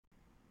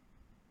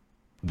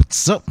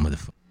What's up,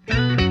 motherfucker?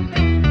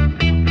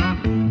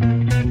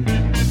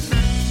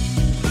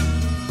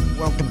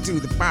 Welcome to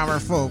the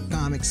Powerful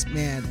Comics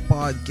Man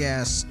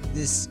Podcast.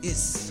 This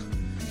is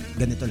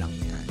Ganito Lang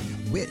Yan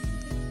with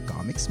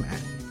Comics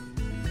Man.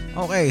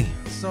 Okay,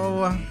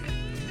 so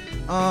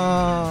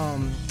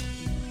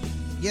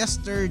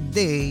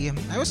yesterday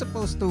I was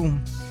supposed to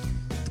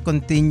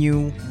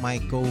continue my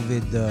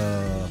COVID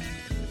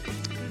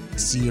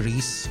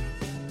series,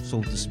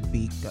 so to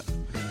speak.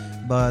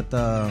 But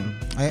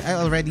I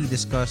already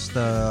discussed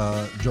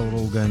Joe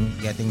Rogan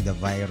getting the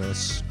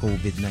virus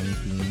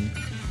COVID-19,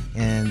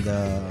 and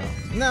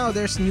now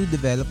there's new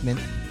development.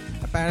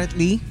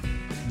 Apparently,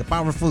 the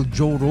powerful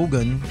Joe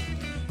Rogan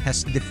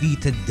has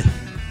defeated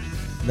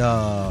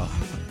the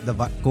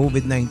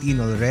COVID-19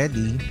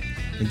 already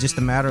in just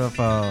a matter of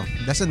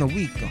less than a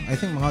week. I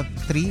think mga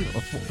 3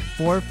 or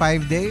 4 or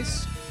 5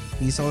 days.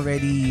 He's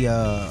already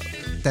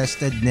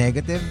tested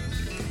negative.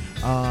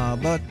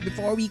 But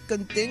before we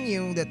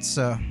continue,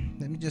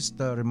 let me just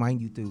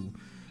remind you to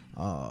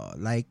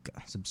like,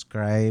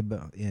 subscribe,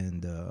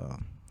 and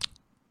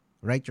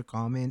write your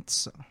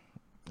comments.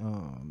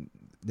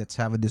 Let's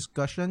have a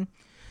discussion.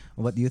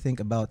 What do you think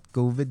about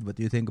COVID? What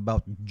do you think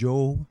about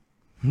Joe?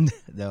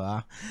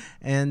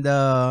 And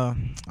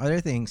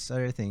other things.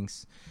 Yun.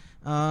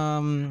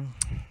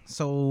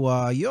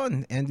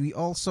 And we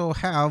also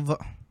have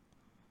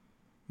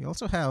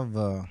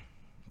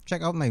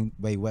check out my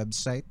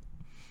website.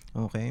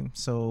 Okay,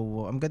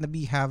 so I'm gonna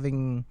be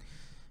having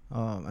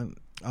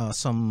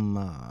some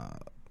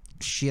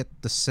shit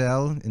to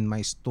sell in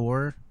my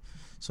store,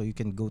 so you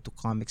can go to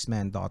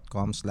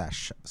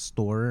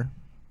comicsman.com/store.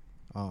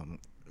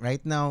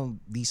 Right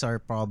now, these are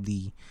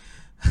probably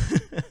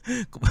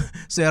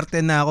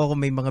certain na ako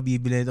kung may mga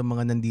bibili itong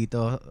mga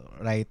nandito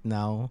right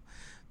now.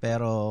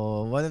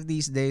 Pero one of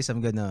these days,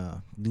 I'm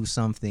gonna do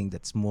something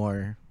that's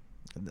more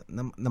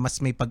na mas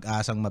may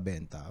pag-asang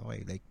mabenta.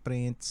 Okay, like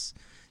prints,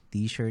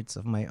 t-shirts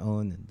of my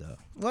own, and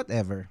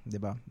whatever,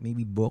 diba?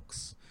 Maybe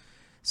books.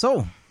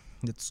 So,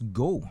 let's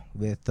go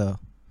with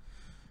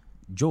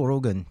Joe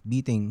Rogan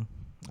beating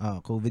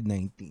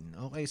COVID-19.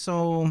 Okay,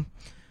 so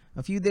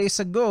a few days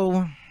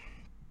ago,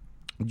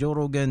 Joe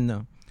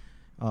Rogan,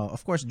 of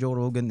course, Joe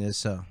Rogan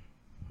is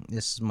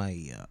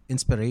my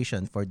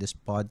inspiration for this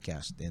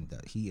podcast, and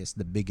he is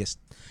the biggest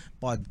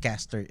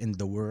podcaster in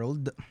the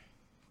world.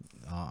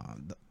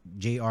 The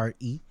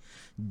JRE,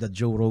 the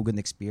Joe Rogan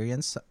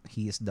Experience.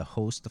 He is the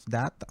host of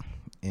that,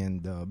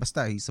 and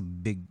basta he's a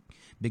big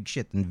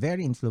shit and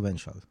very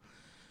influential.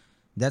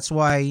 That's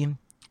why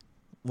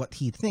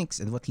what he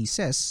thinks and what he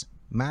says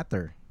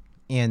matter,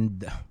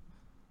 and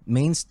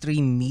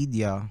mainstream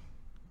media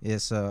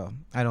is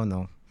I don't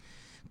know,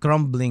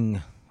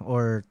 crumbling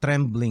or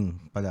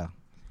trembling pala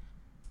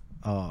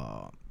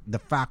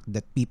the fact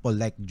that people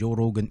like Joe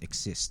Rogan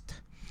exist.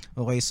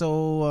 Okay,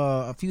 so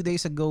a few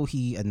days ago,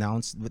 he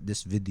announced with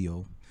this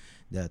video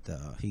that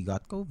he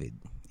got COVID,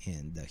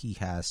 and he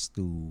had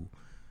to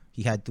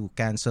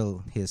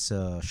cancel his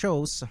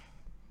shows,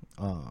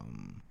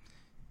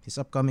 his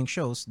upcoming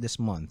shows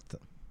this month.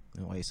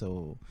 Okay,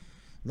 so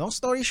long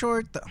story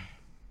short,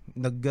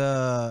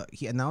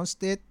 he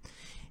announced it.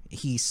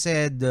 He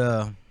said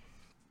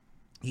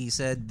he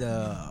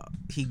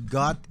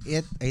got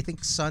it, I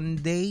think,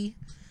 Sunday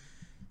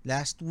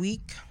last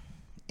week.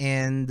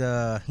 And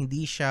he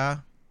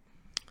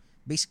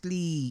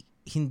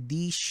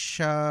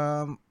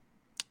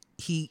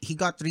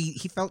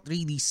felt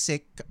really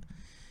sick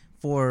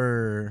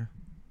for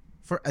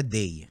a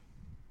day.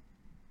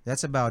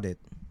 That's about it.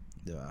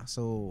 Yeah.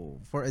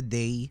 So for a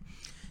day,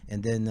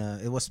 and then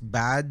it was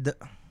bad.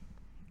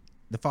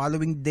 The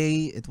following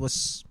day, it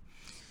was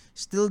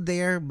still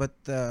there, but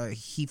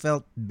he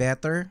felt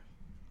better.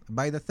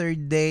 By the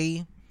third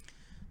day,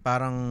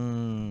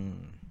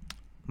 parang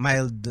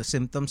mild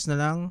symptoms na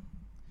lang.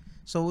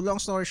 So long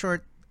story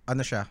short, ano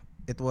siya?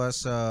 It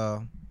was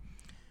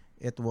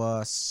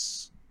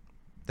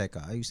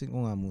teka, ayusin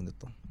ko nga muna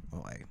to.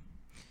 Okay.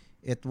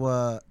 It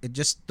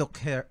just took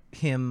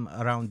him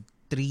around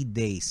 3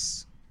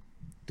 days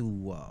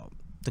to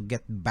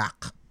get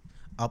back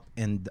up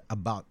and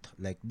about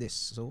like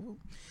this. So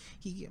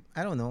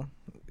I don't know.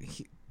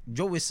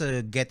 Joe is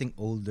getting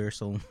older,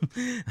 so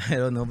I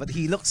don't know, but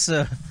he looks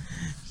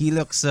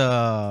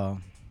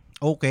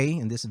okay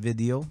in this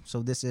video.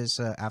 So this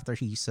is after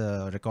he's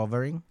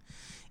recovering,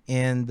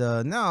 and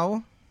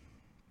now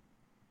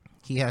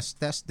he has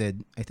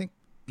tested, I think,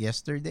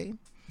 yesterday.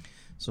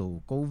 So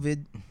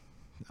COVID,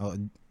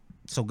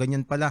 so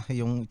ganyan pala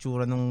yung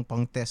itsura nung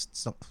pang test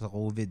sa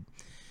COVID.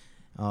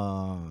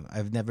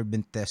 I've never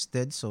been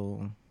tested,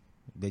 so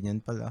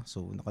ganyan pala.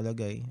 So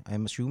nakalagay,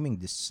 I'm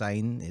assuming this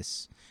sign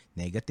is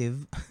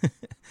negative.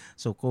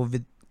 So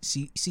COVID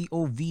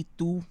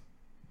COV2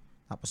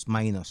 tapos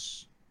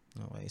minus.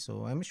 Okay,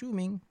 so I'm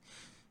assuming,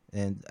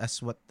 and as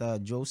what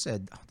Joe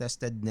said,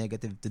 tested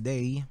negative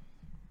today.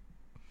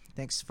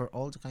 Thanks for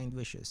all the kind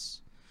wishes.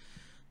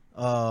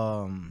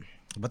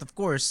 But of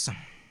course,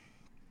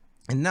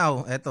 and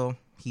now eto,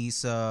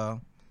 he's up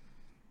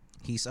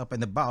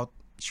and about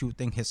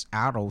shooting his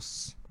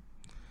arrows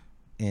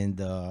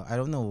And I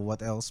don't know what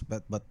else,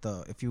 but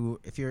if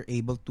you're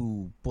able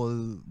to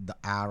pull the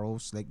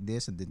arrows like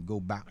this and then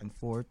go back and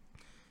forth,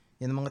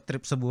 yan ang mga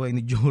trip sa buhay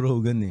ni Joe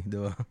Rogan eh, di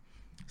ba?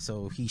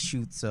 So he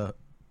shoots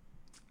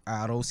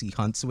arrows, he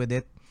hunts with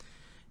it,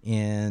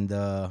 and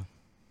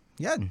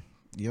yan,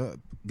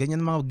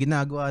 ganyan mga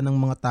ginagawa ng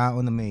mga tao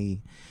na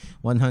may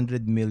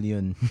 100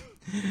 million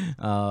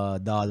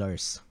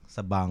dollars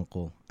sa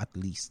bangko at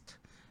least.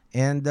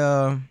 And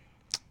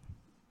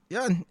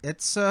yan,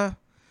 it's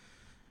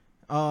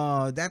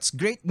that's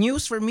great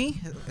news for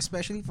me,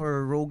 especially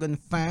for Rogan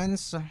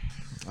fans.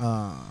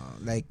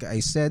 Like I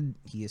said,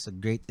 he is a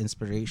great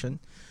inspiration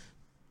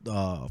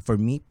for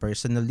me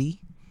personally.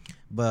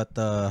 But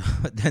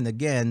then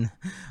again,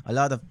 a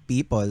lot of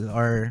people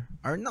are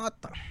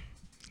not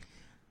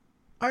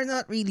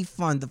really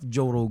fond of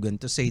Joe Rogan,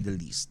 to say the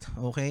least.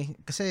 Okay?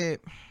 Kasi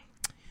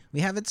we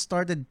haven't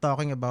started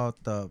talking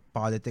about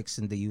politics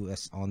in the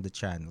US on the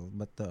channel.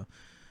 But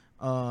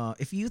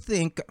if you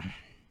think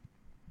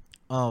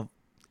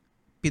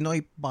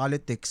Pinoy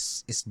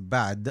politics is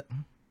bad,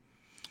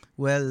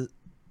 well,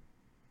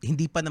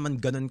 hindi pa naman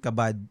ganun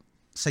kabad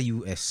sa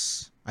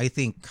US, I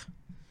think.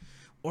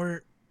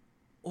 Or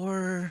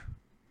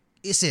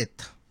is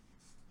it?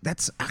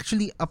 That's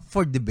actually up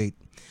for debate.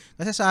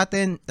 Kasi sa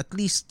atin, at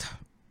least,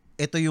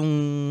 ito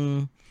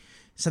yung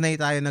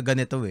sanay tayo na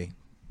ganito eh.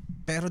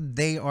 Pero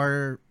they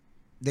are,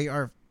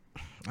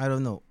 I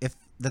don't know, if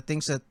the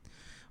things that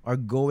are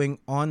going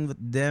on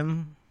with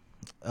them,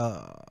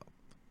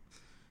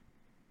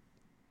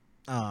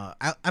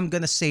 I'm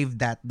gonna save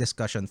that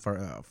discussion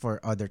for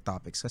other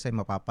topics kasi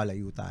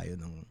mapapalayo tayo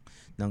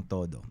ng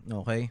todo.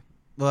 Okay?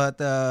 But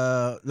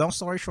long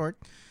story short,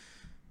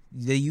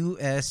 the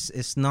US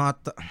is not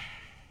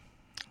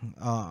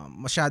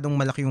masyadong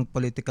malaki yung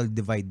political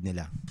divide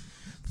nila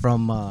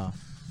from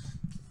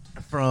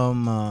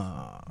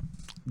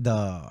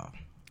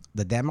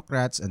the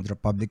Democrats and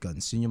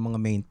Republicans. Yun yung mga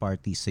main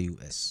parties sa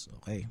US.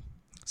 Okay?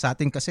 Sa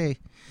atin kasi,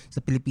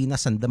 sa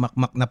Pilipinas,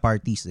 sandamakmak na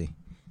parties eh.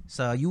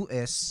 Sa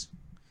US,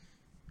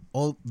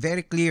 all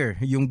very clear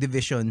yung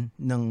division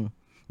ng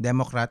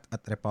Democrat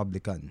at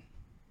Republican.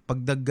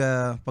 Pag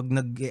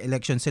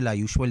nag-election sila,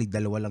 usually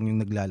dalawa lang yung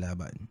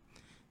naglalaban.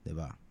 'Di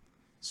ba?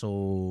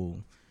 So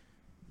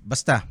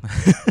basta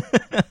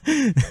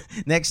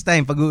next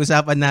time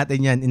pag-uusapan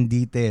natin 'yan in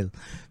detail.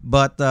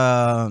 But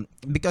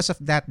because of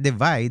that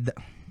divide,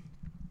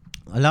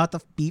 a lot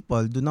of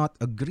people do not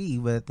agree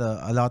with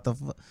a lot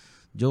of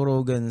Joe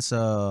Rogan's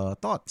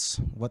thoughts,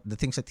 what the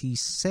things that he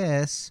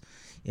says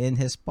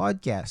in his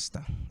podcast,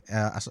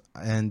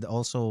 and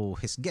also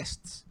his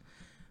guests.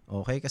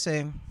 Okay,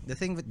 kasi the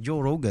thing with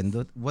Joe Rogan,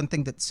 the one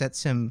thing that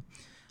sets him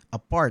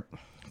apart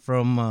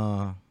from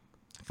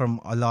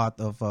a lot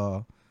of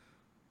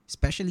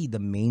especially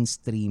the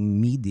mainstream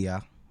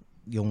media,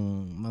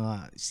 yung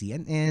mga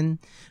CNN,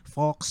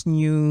 Fox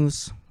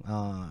News,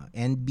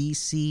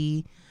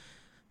 NBC,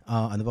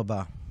 ano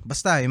ba?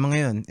 Basta yung mga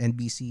yun,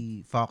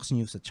 NBC, Fox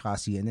News at saka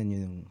CNN,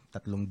 yun yung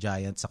tatlong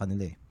giant sa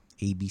kanila eh.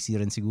 ABC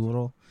rin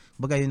siguro.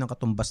 Baga yun ang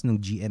katumbas ng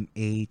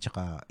GMA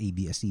tsaka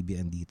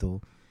ABS-CBN dito.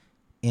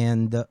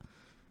 And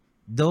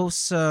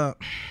those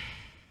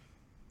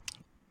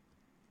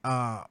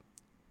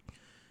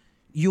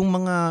yung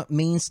mga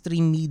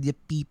mainstream media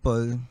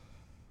people,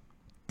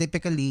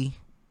 typically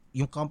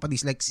yung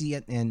companies like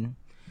CNN,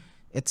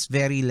 it's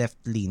very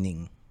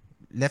left-leaning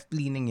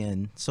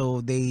yan, so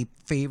they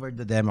favor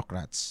the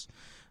Democrats.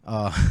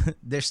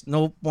 There's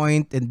no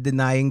point in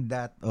denying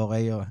that,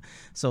 okay?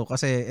 So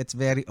kasi it's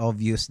very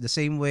obvious, the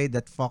same way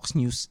that Fox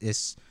News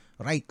is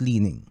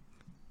right-leaning,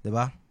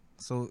 diba?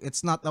 So it's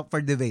not up for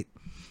debate,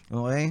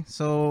 okay?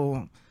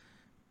 So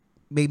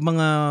may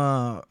mga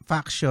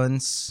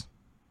factions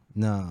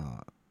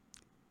na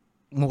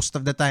most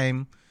of the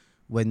time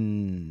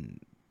when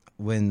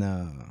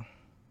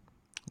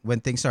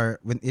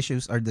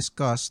issues are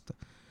discussed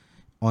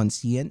on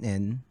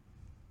CNN,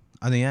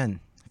 ano yan,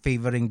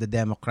 favoring the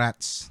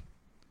Democrats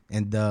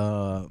and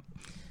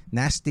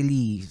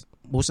nastily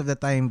most of the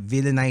time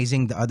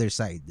villainizing the other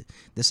side.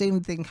 The same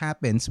thing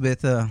happens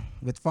with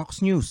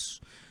Fox News.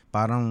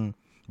 Parang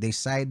they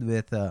side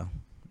with the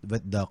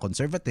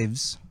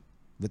conservatives,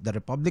 with the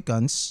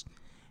Republicans,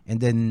 and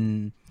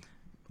then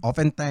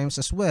oftentimes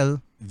as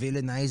well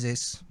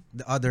villainizes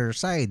the other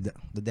side,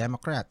 the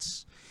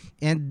Democrats.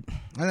 And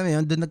alam mo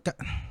yun,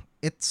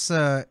 it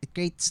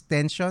creates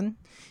tension,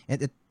 and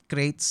it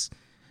creates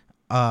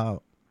a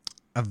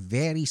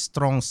very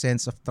strong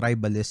sense of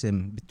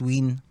tribalism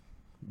between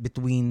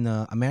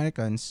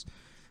Americans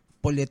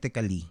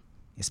politically,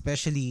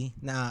 especially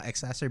na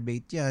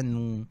exacerbate yan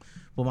nung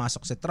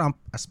pumasok si Trump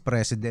as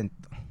president,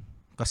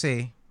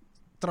 kasi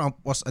Trump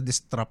was a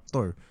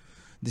disruptor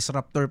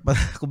pa.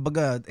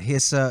 Kumbaga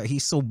he's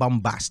so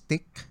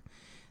bombastic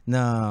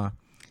na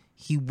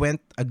he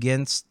went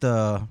against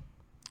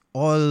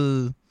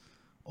all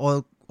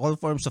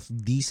forms of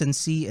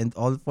decency and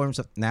all forms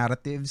of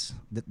narratives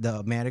that the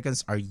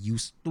Americans are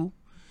used to,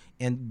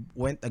 and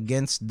went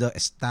against the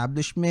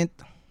establishment,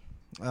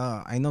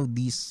 I know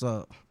these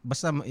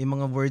basta yung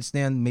mga words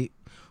na yan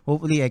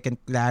hopefully I can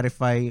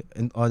clarify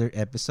in other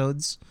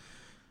episodes.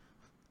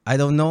 I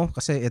don't know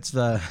kasi it's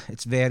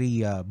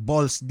very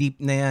balls deep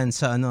na yan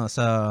sa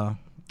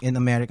in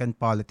American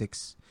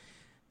politics.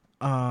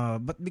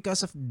 But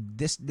because of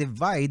this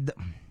divide,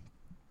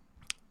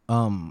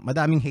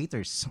 madaming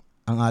haters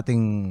ang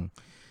ating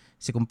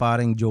si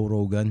kumparing Joe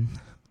Rogan.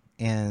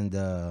 And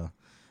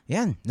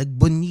yan,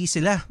 nagbunyi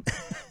sila.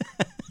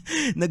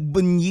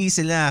 Nagbunyi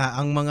sila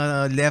ang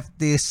mga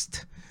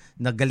leftist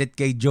na galit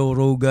kay Joe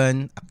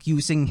Rogan,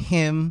 accusing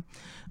him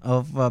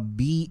of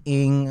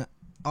being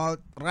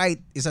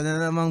alt-right. Isa na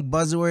namang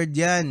buzzword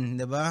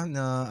yan, di ba?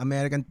 Na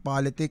American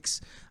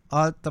politics,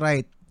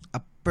 alt-right.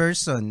 A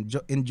person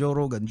in Joe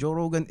Rogan. Joe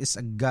Rogan is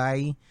a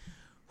guy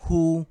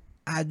who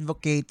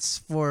advocates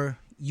for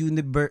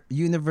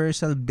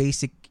universal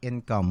basic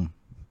income.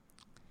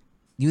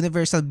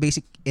 Universal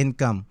basic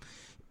income.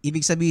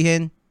 Ibig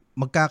sabihin,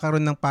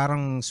 magkakaroon ng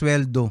parang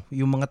sweldo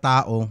yung mga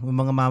tao, yung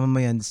mga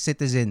mamamayan,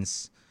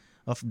 citizens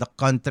of the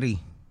country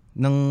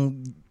ng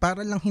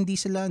para lang hindi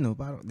sila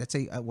para let's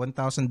say $1,000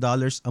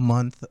 a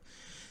month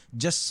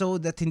just so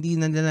that hindi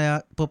na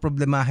nila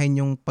poproblemahin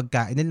yung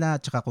pagkain nila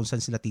at saka kung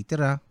saan sila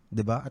titira,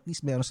 'di ba? At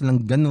least meron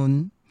silang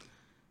ganun,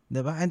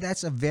 'di ba? And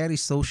that's a very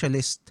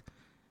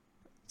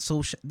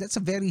that's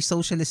a very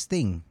socialist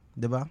thing,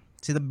 'di ba?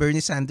 Sina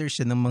Bernie Sanders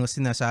yan ng mga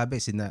sinasabi,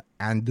 sina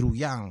Andrew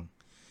Yang.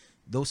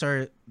 Those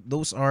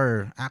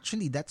are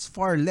actually that's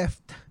far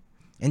left.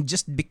 And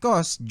just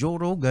because Joe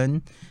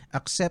Rogan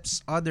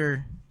accepts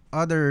other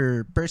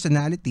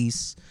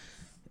personalities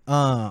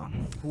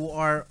who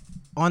are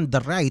on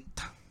the right,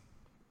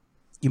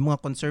 yung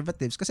mga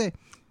conservatives, kasi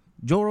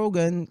Joe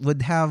Rogan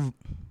would have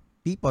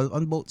people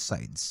on both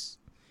sides.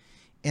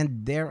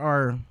 And there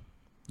are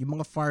yung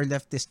mga far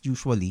leftists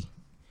usually,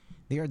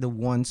 they are the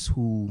ones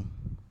who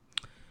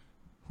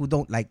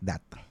don't like that.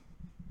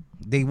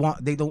 They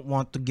don't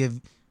want to give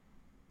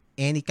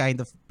any kind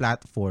of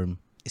platform,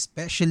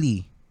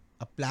 especially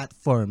a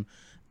platform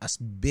as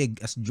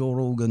big as Joe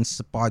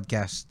Rogan's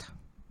podcast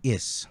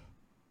is,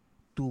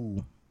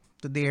 to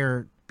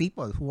their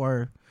people who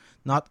are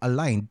not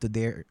aligned to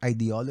their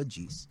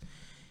ideologies.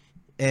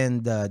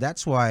 And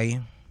that's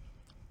why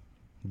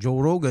Joe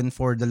Rogan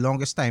for the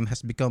longest time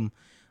has become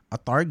a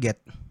target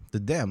to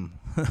them.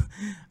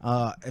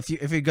 If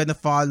you're gonna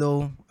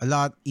follow a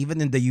lot,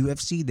 even in the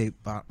UFC, they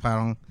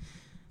parang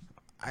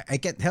I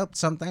can't help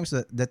sometimes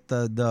that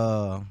the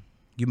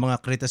yung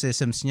mga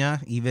criticisms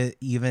niya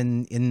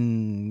even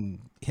in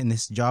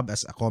his job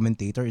as a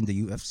commentator in the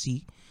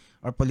UFC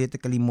are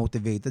politically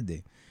motivated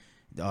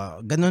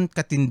Ganon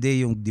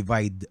katindi yung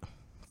divide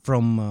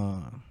from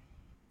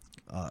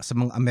sa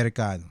mga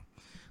Amerikano.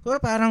 So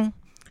parang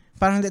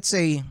let's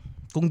say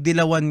kung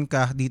dilawan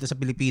ka dito sa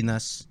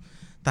Pilipinas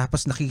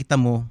tapos nakita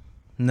mo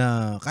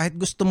na kahit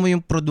gusto mo yung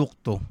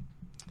produkto,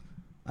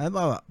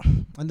 ano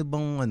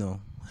bang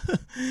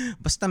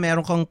basta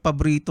meron kang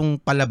paboritong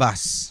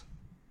palabas.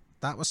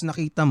 Tapos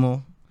nakita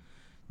mo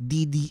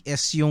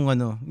DDS yung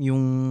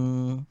yung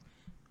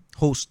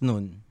host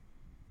nun.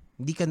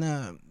 Hindi ka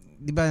na,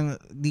 'di ba,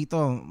 dito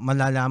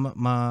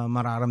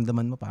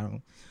mararamdaman mo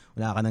parang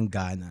wala ka ng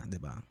gana, 'di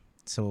ba?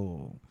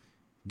 So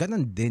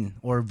ganun din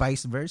or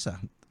vice versa.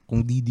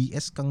 Kung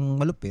DDS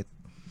kang malupit,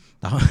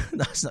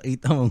 tapos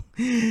nakita mo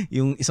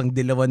yung isang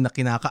dilawan na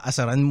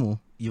kinakaasaran mo,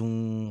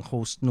 yung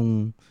host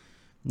nung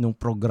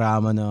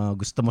programa na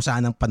gusto mo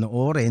sanang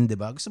panoorin, 'di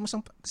ba? Gusto mo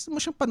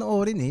siyang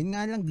panoorin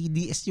nga lang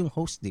DDS yung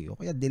host o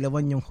kaya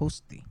dilawan yung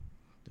host 'di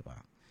ba?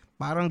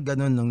 Parang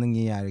ganoon ang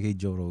nangyayari kay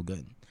Joe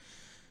Rogan.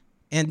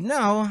 And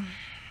now,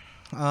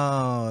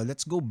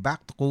 let's go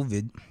back to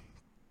COVID.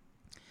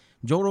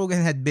 Joe Rogan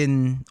had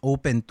been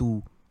open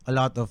to a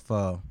lot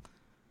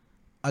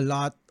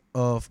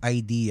of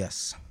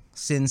ideas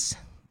since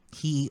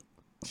he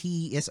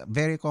is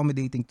very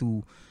accommodating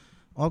to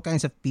all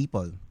kinds of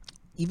people.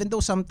 Even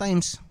though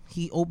sometimes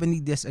he openly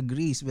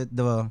disagrees with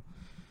the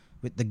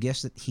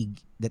guests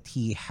that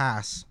he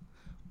has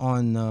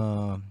on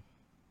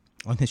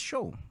his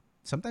show.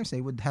 Sometimes they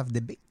would have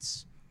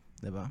debates,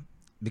 diba?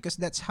 Because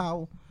that's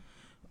how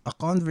a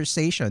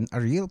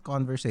real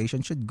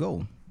conversation should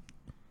go.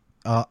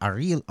 A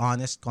real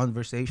honest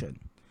conversation.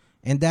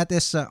 And that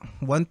is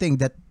one thing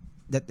that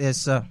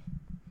is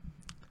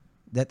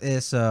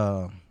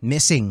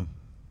missing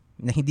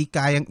na hindi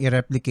kayang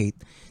i-replicate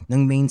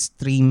ng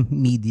mainstream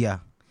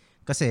media.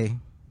 Kasi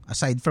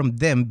aside from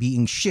them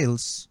being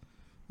shills,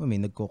 may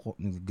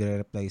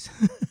nagre-replies.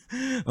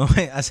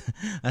 Okay,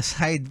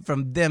 aside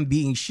from them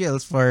being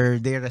shills for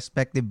their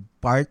respective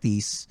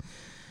parties,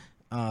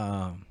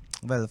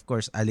 well, of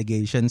course,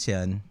 allegations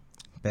yan.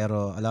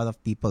 Pero a lot of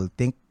people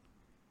think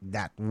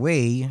that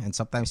way and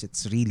sometimes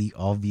it's really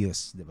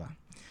obvious, di ba?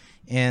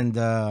 And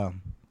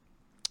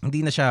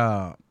hindi na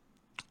siya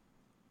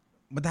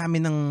madami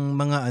ng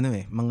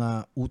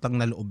mga utang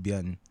na loob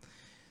yan.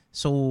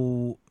 So,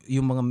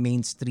 yung mga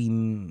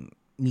mainstream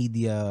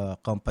media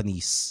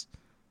companies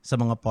sa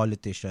mga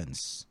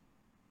politicians.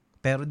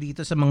 Pero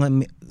dito sa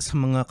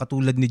mga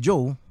katulad ni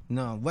Joe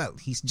na, well,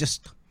 he's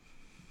just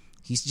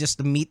He's just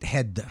a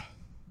meathead.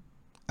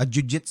 A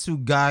jiu-jitsu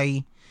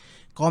guy,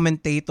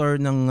 commentator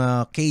ng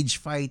cage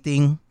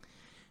fighting,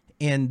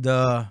 and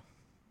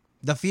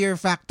the Fear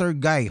Factor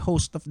guy,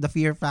 host of the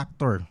Fear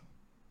Factor.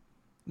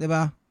 'Di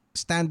ba?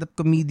 Stand-up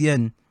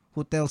comedian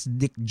who tells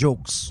dick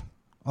jokes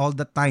all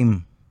the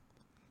time.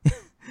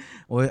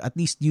 Or at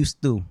least used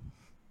to.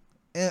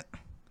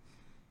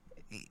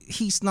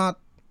 He is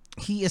not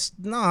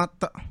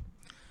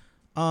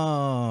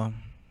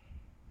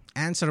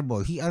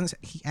answerable. He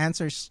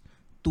answers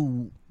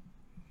to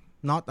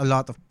not a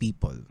lot of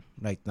people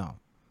right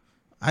now.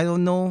 I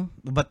don't know,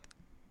 but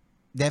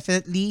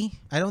definitely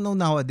I don't know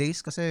nowadays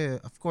kasi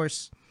of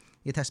course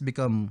it has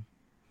become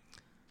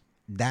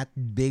that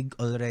big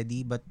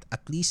already, but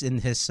at least in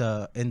his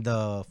in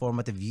the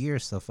formative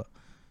years of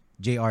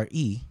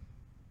JRE,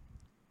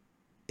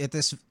 it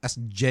is as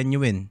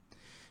genuine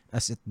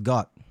as it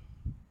got,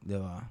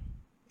 diba?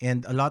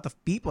 And a lot of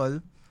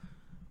people,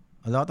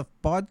 a lot of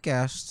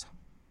podcasts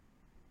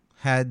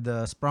had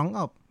sprung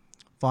up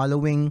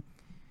following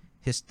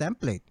his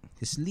template,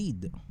 his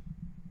lead.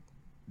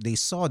 They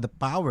saw the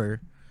power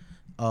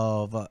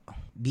of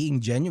being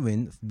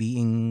genuine,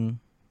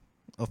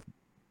 of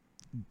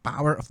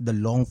power of the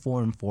long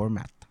form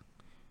format.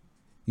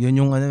 Yun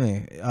yung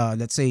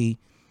let's say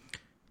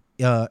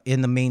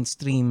in the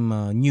mainstream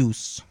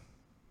news,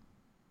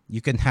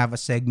 you can have a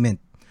segment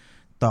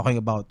talking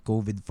about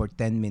COVID for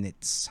 10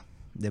 minutes,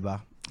 'di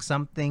ba?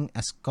 Something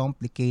as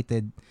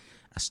complicated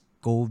as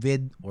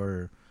COVID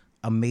or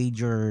a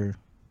major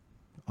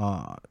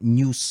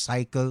news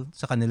cycle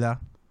sa kanila,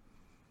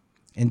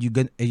 and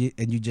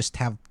you just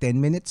have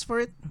 10 minutes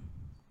for it,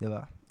 'di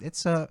ba?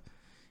 It's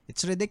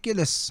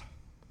ridiculous.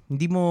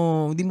 Hindi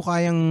mo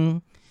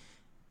kayang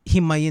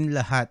himayin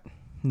lahat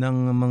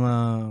ng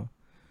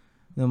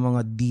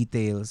mga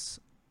details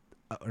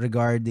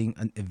regarding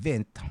an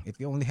event if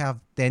you only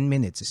have 10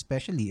 minutes,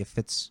 especially if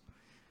it's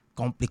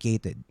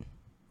complicated.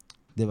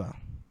 'Di ba?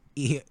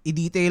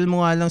 I-detail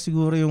mo nga lang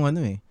siguro yung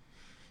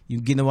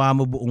yung ginawa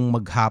mo buong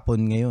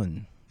maghapon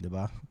ngayon, 'di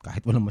ba?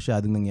 Kahit walang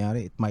masyadong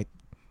nangyari, it might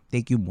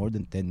take you more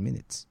than 10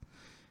 minutes.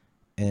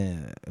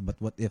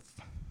 But what if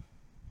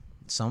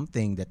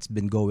something that's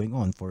been going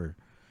on for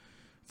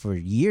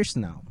years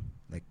now,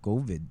 like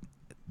COVID,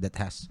 that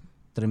has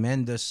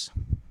tremendous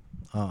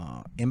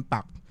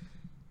impact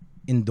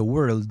in the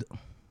world,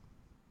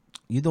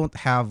 you don't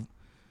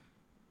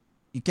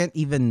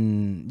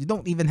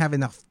even have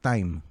enough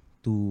time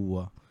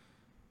to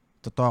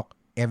talk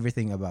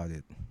everything about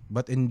it.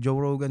 But in Joe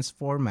Rogan's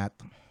format,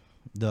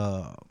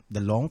 the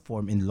long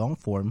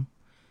form,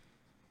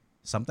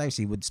 sometimes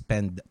he would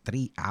spend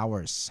 3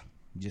 hours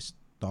just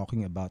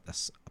talking about a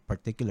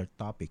particular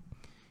topic,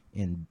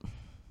 and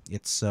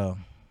it's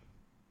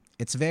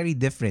very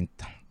different,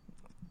 to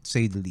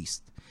say the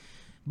least.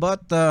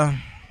 But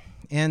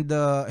and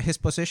his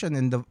position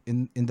in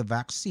the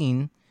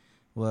vaccine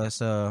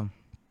was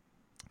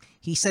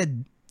he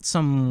said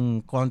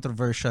some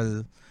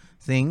controversial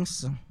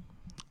things.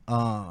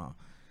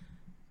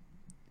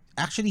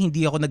 Actually,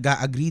 hindi ako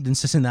nag-agree dun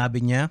sa sinabi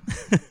niya.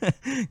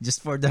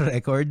 Just for the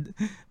record.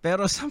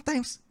 Pero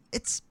sometimes,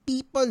 it's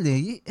people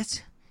the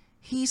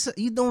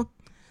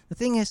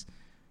thing is,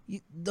 you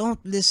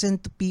don't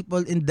listen to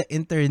people in the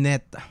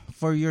internet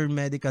for your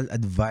medical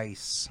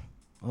advice.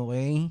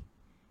 Okay?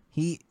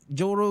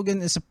 Joe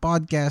Rogan is a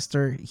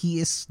podcaster. He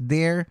is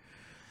there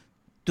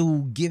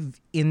to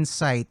give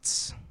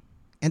insights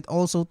and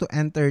also to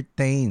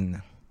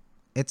entertain.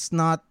 It's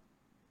not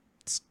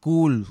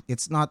school.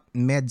 It's not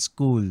med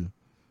school.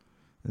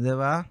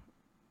 Diba?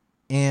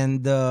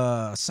 And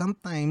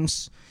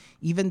sometimes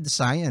even the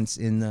science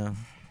in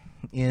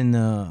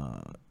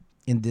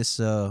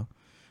this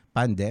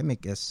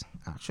pandemic is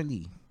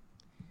actually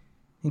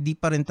hindi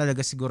pa rin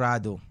talaga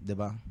sigurado,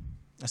 diba?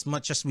 As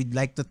much as we'd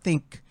like to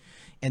think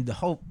and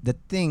hope that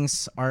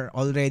things are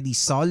already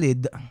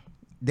solid,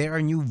 there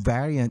are new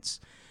variants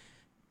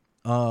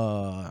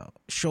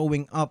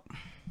showing up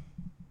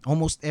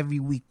almost every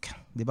week.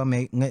 'Di ba?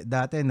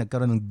 Dati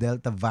nagkaroon ng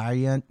Delta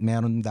variant,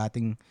 meron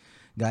dating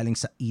galing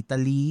sa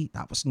Italy,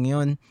 tapos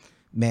ngayon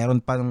meron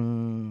pang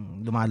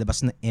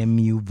lumalabas na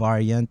MU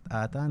variant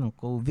ata ng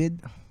COVID.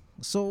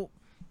 So,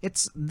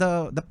 it's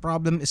the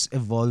problem is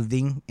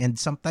evolving, and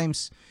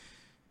sometimes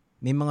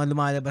may mga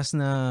lumalabas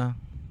na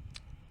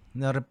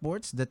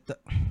reports that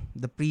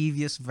the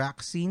previous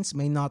vaccines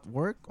may not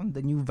work on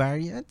the new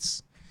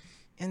variants,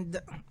 and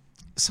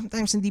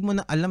sometimes hindi mo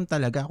na alam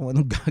talaga kung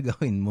anong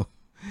gagawin mo.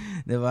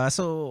 'Di ba?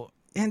 So,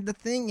 and the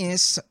thing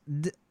is,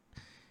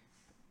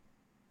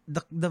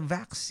 the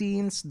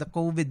vaccines, the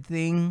COVID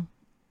thing,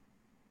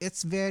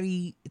 it's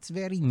very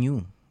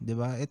new, 'di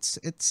ba?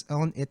 It's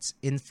on its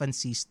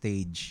infancy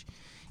stage.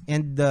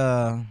 And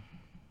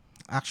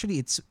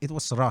actually it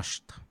was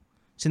rushed.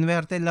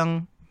 Sinuwerte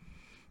lang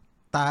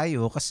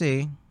tayo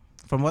kasi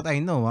from what I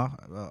know,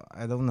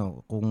 I don't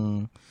know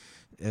kung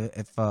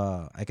if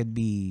I could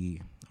be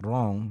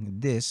wrong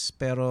with this,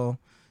 pero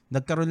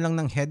nagkaroon lang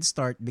ng head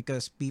start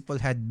because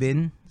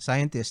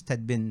scientists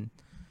had been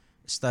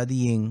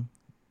studying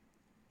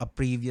a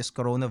previous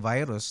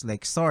coronavirus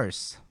like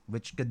SARS,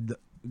 which could,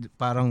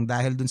 parang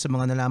dahil dun sa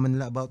mga nalaman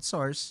nila about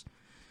SARS,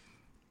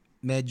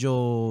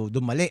 medyo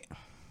dumali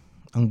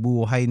ang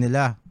buhay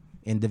nila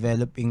in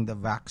developing the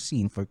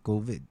vaccine for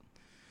COVID.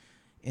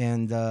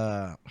 And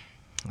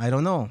I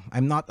don't know.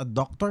 I'm not a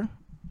doctor,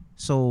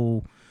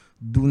 so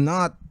do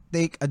not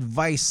take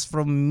advice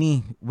from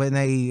me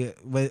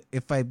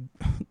if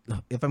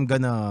I'm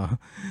gonna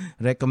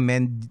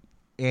recommend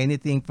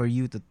anything for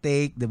you to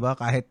take, 'di ba?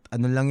 Kahit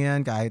ano lang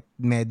 'yan, kahit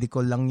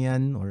medical lang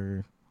 'yan,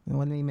 or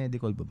wala na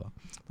medical ba?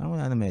 Parang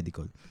wala na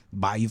medical.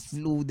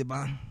 Bio-flu, 'di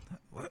ba?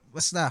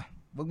 Basta,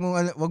 wag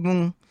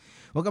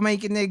ka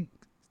makikinig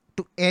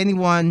to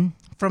anyone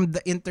from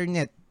the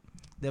internet,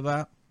 'di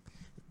ba?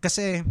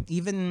 Kasi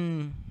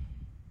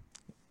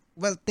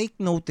take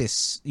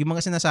notice. Yung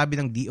mga sinasabi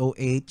ng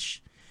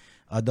DOH,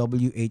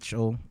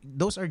 WHO,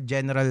 those are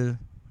general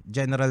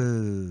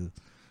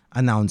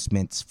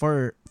announcements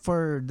for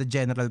the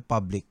general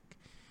public.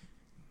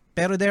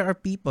 Pero there are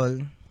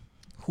people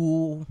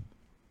who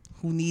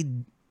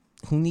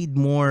need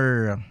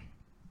more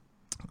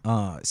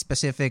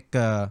specific,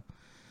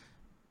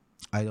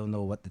 I don't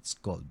know what it's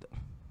called.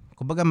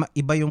 Kumbaga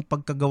iba yung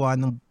pagkagawa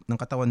ng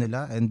katawan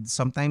nila, and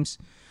sometimes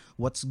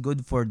what's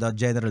good for the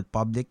general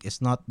public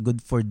is not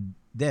good for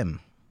them.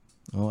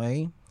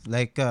 Okay?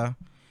 Like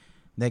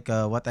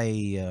what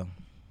I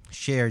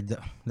shared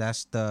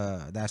last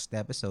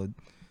episode.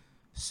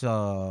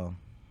 So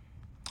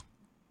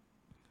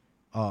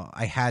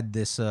I had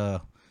this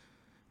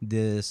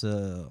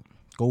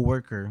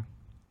coworker,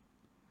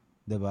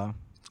 'di ba?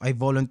 I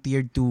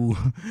volunteered to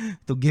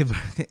give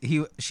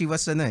she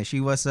was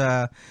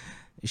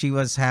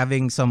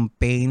having some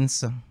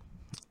pains.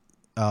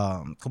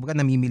 Kumbaga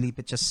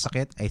namimilipit siya sa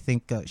sakit. I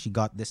think she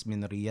got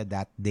dysmenorrhea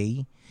that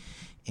day,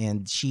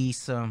 and she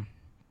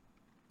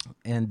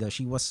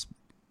was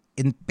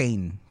in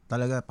pain.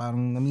 Talaga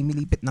parang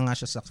namimilipit na nga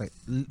siya sa sakit,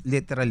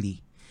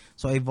 literally.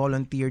 So I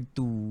volunteered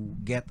to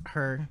get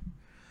her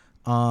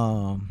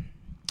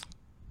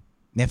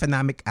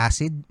mefenamic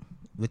acid,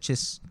 which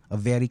is a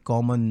very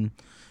common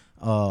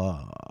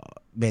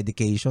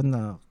medication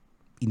na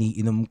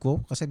iniinom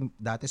ko kasi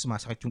dati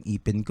sumasakit yung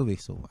ipin ko eh.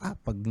 So,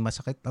 pag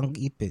masakit ang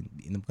ipin,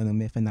 inom ka ng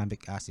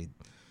mefenamic acid,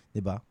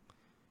 'di ba?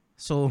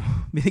 So,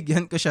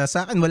 binigyan ko siya.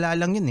 Sa akin wala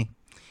lang 'yun eh.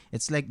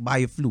 It's like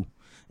bio-flu.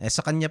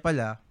 Sa kanya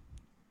pala,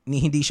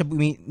 hindi siya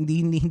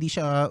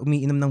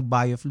umiinom ng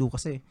bio-flu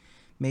kasi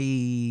may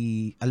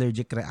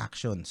allergic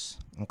reactions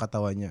ang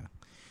katawan niya.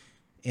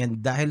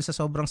 And dahil sa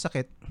sobrang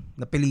sakit,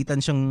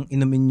 napilitan siyang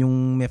inumin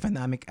yung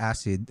mefenamic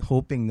acid,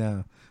 hoping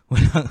na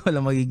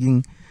wala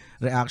magiging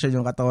reaction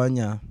yung katawan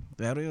niya.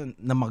 Pero yun,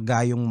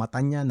 namaga yung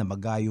mata niya,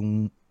 namaga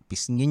yung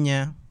pisngi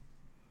niya.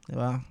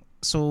 Diba?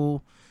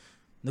 So,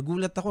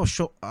 nagulat ako.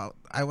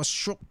 I was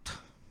shocked.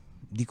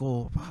 Di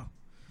ko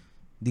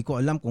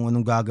alam kung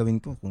anong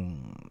gagawin ko.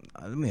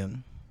 Alam mo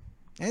yun.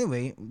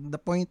 Anyway, the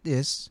point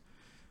is,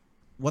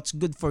 what's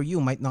good for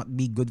you might not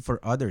be good for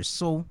others.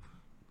 So,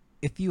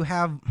 if you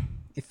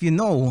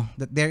know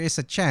that there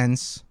is a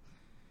chance,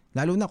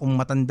 lalo na kung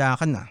matanda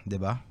ka na, di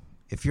ba?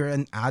 If you're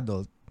an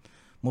adult,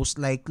 most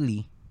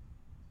likely,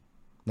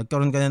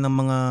 nagkaroon ka na ng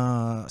mga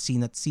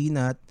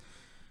sinat-sinat,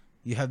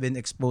 you have been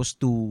exposed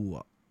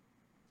to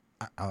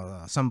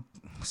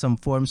some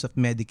forms of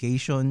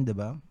medication, di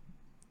ba?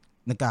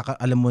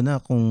 Alam mo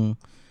na kung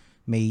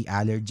may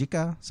allergy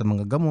ka sa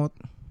mga gamot.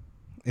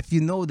 If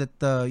you know that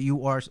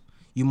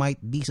you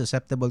might be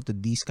susceptible to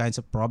these kinds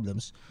of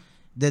problems,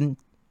 then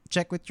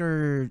check with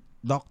your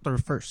doctor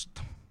first,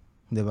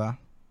 'di ba?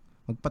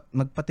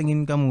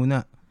 Magpatingin ka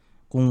muna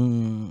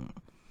kung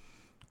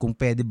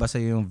pwede ba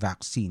sa'yo yung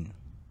vaccine.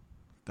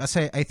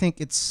 Kasi I think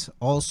it's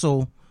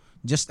also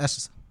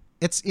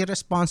it's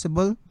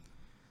irresponsible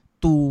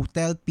to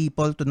tell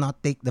people to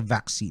not take the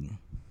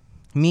vaccine.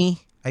 Me,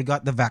 I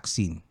got the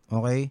vaccine,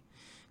 okay?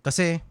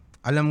 Kasi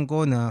alam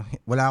ko na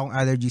wala akong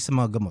allergy sa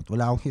mga gamot.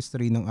 Wala akong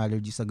history ng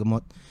allergy sa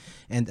gamot.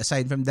 And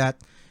aside from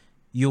that,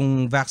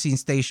 yung vaccine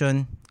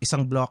station,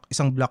 isang block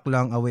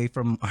lang away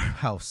from our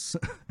house.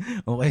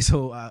 Okay,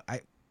 so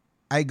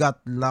I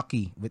got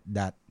lucky with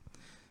that.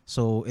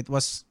 So it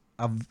was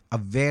a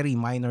very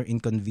minor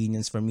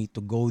inconvenience for me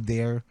to go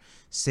there,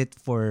 sit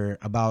for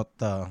about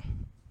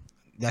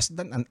less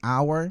than an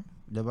hour,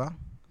 diba?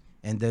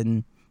 And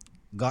then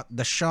got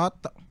the shot,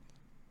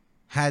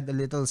 had a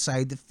little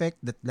side effect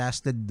that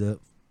lasted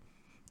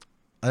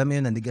alam mo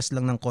yun, nandigas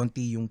lang ng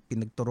konti yung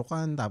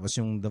pinagturukan, tapos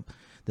yung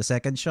the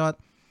second shot,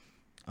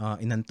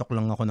 inantok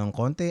lang ako ng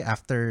konti.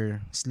 After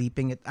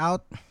sleeping it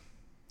out,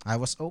 I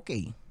was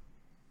okay.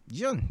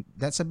 Yun,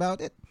 that's about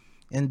it.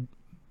 And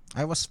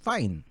I was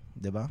fine,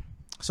 diba?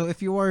 So if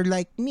you are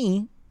like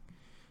me,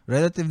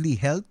 relatively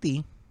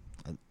healthy,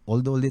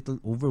 although a little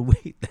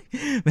overweight,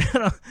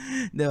 pero,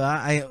 diba,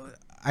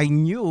 I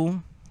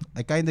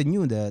kind of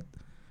knew that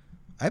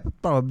I would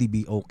probably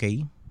be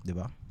okay,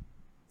 diba?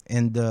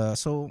 And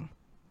so,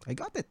 I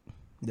got it,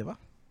 diba?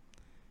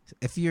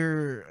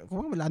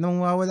 Kung wala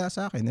namang mawawala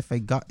sa akin if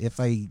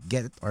I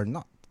get it or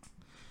not.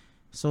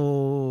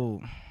 So,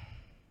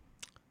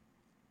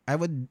 I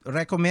would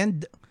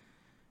recommend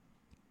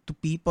to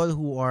people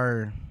who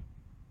are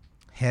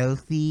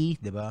healthy,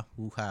 'di ba?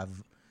 Who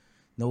have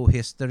no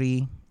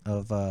history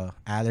of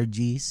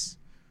allergies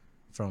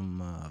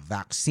from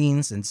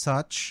vaccines and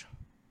such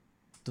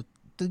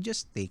to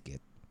just take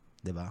it,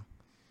 'di ba?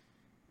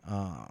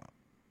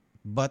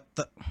 But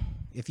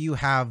if you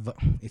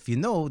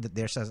know that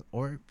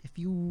or if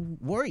you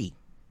worry,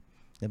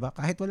 'di ba?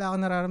 Kahit wala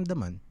kang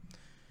nararamdaman,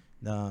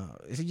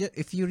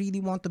 if you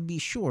really want to be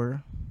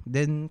sure,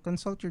 then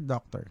consult your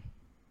doctor.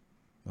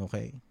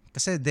 Okay?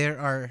 Kasi there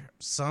are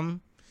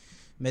some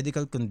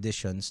medical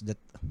conditions that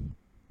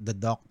the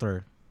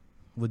doctor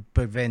would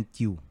prevent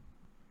you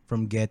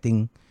from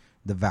getting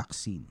the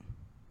vaccine.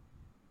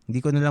 Hindi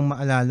ko na lang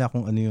maalala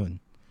kung ano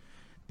yun.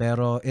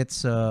 Pero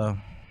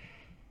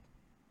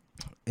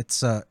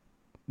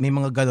may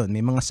mga galon,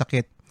 may mga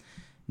sakit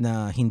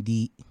na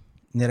hindi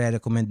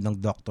nire-recommend ng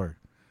doctor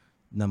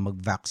na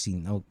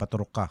mag-vaccine o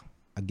magpaturok ka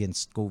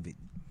against COVID.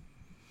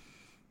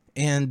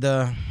 And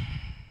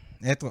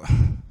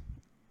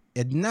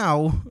now,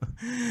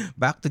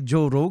 back to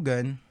Joe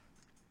Rogan.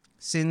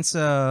 Since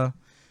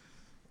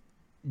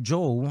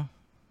Joe,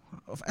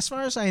 as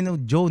far as I know,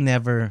 Joe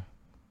never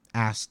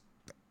asked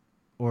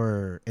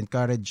or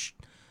encouraged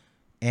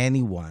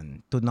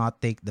anyone to not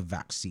take the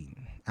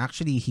vaccine.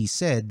 Actually, he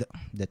said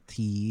that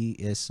he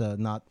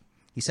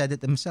said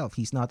it himself,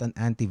 he's not an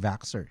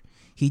anti-vaxxer.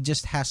 He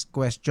just has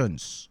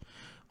questions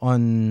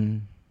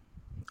on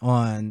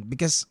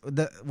because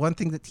the one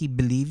thing that he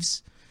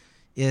believes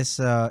is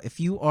if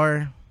you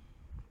are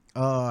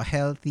a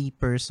healthy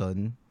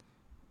person,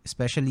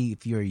 especially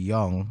if you're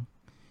young,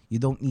 you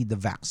don't need the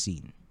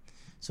vaccine.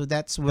 So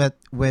that's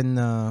when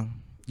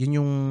yun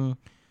yung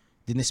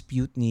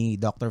dinispute ni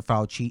Dr.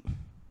 Fauci.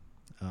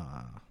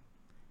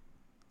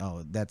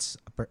 That's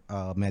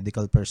a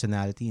medical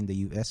personality in the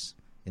US,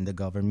 in the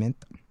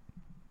government.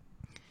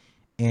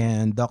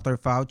 And Dr.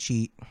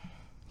 Fauci,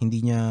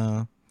 hindi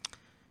niya,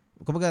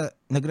 kumbaga,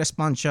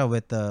 nag-respond siya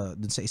with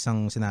dun sa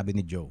isang sinabi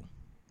ni Joe.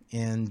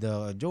 And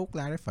Joe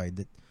clarified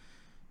that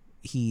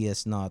he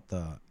is not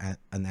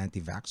an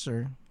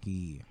anti-vaxxer.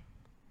 He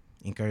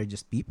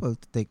encourages people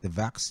to take the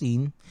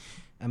vaccine.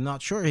 I'm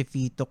not sure if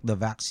he took the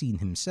vaccine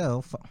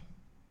himself,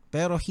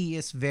 pero he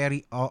is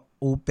very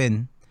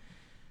open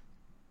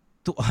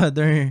to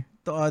other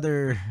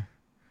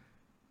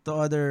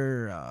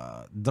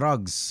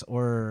drugs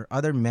or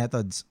other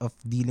methods of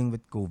dealing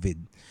with COVID.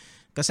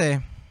 Kasi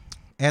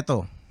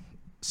eto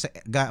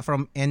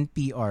from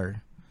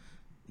NPR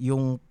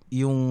yung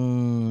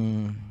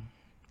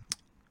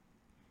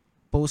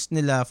post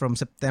nila from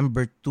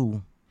September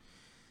 2,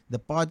 the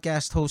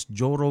podcast host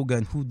Joe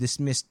Rogan, who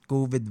dismissed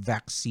COVID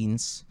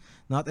vaccines,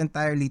 not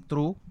entirely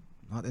true,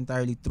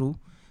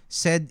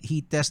 said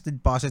he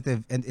tested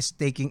positive and is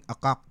taking a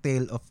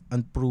cocktail of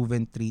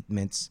unproven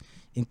treatments,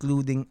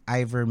 including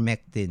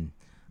ivermectin,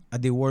 a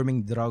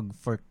deworming drug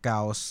for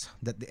cows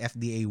that the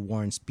FDA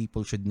warns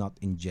people should not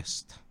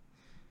ingest.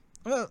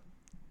 Well,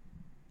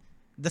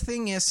 the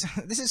thing is,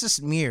 this is a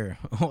smear,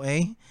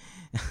 okay?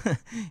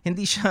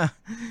 hindi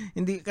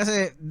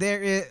kasi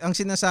ang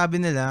sinasabi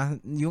nila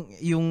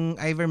yung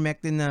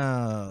ivermectin na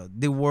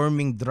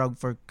deworming drug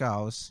for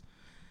cows,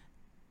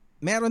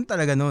 meron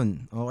talaga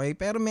nun, okay?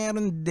 Pero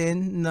meron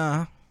din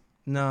na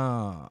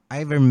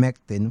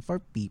ivermectin for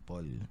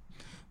people,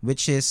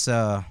 which is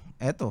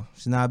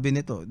sinabi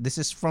nito, this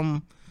is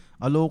from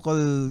a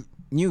local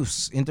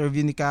news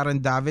interview ni Karen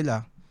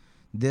Davila,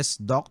 this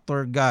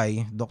Dr.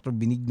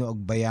 Benigno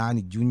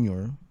Agbayani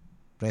Jr.,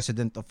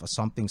 president of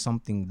something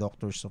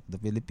Doctors of the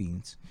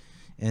Philippines.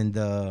 And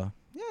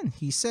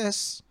he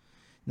says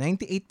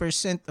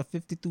 98% of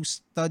 52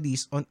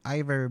 studies on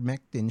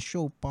ivermectin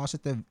show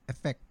positive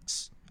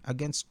effects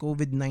against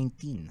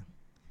COVID-19.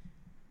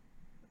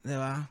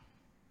 Diba?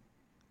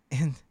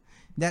 And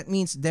that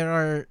means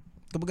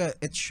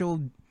it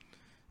showed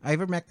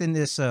ivermectin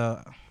is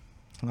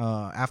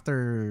after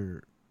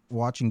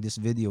watching this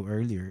video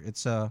earlier,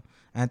 it's a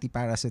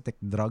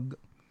antiparasitic drug.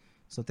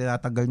 So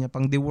tinatanggal niya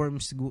pang deworm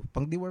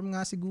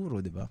nga siguro,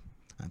 'di ba?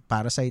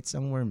 Parasites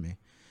ang worm eh.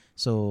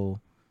 So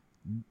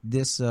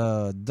this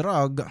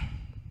drug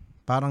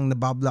parang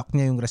nabablock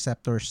niya yung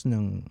receptors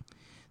ng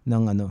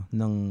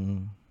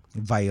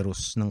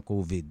virus ng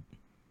COVID.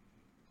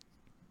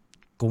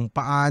 Kung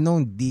paano,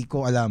 hindi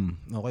ko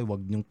alam. Okay,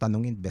 wag niyong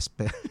tanungin, best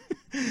friend.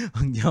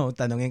 Wag niyo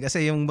tanungin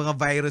kasi yung mga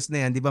virus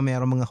na yan, 'di ba,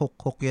 merong mga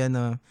hook yan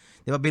na,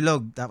 'di ba,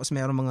 bilog, tapos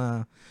merong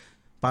mga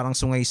parang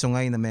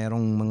sungay-sungay na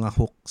merong mga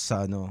hook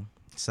sa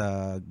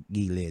sa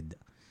gilid.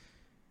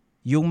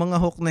 Yung mga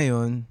hook na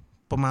yun,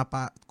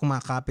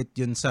 kumakapit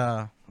yun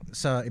sa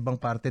ibang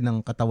parte ng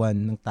katawan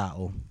ng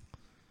tao.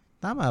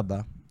 Tama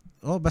ba?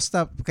 O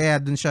basta kaya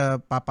dun siya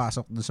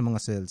papasok dun sa mga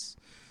cells.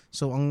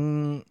 So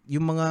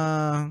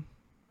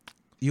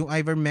yung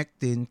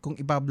ivermectin, kung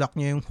ibablock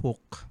niya yung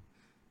hook,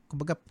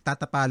 kumbaga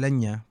tatapalan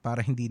niya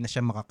para hindi na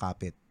siya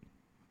makakapit.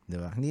 'Di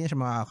ba? Hindi na siya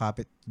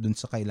makakapit dun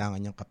sa kailangan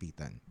niyang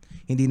kapitan.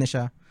 Hindi na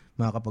siya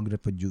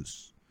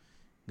makakapag-reproduce.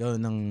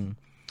 Ganoon ang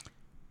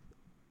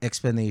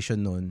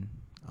explanation nun.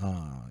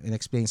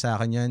 In-explain sa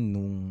akin yan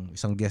nung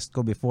isang guest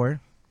ko before,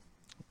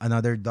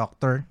 another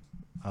doctor,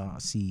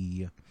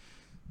 si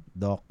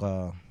Doc,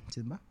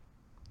 sino ba?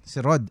 Si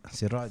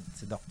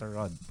Dr.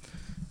 Rod.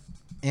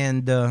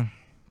 And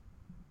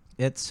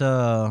it's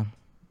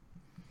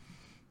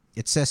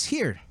it says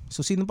here.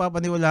 So sino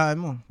papaniwalaan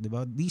mo, 'di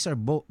ba? These are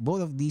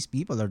both of these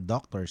people are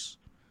doctors,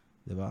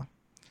 'di ba?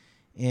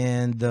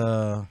 And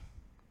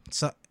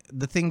so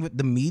the thing with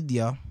the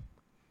media,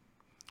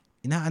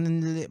 inaano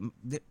nila,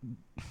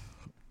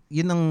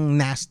 yun ang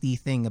nasty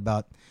thing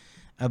about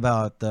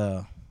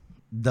the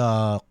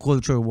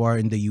culture war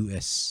in the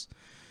US.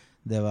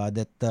 'Di ba?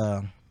 That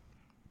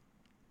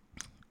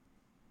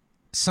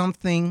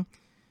something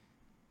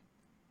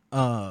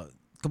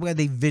kumbaga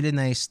they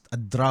villainized a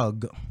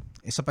drug.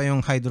 Isa pa yung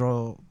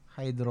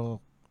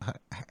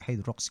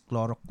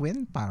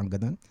hydroxychloroquine, parang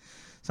ganun.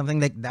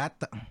 Something like that.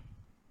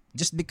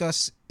 Just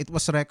because it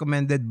was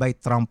recommended by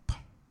Trump,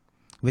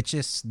 which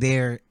is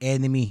their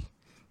enemy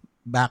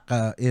back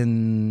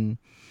in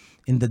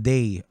the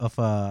day of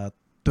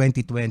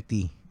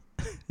 2020.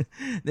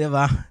 'Di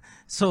ba?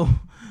 So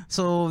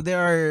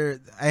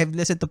I've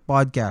listened to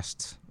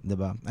podcasts, 'di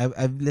ba?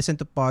 I've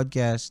listened to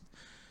podcasts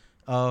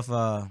of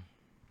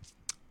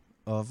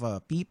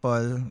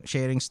people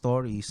sharing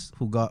stories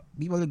who got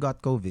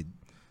COVID,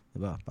 'di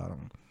ba?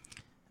 Parang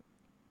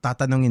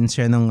tatanungin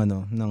siya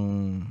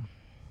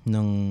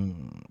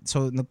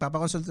so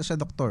nagpapakonsulta siya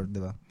doktor,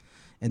 'di ba?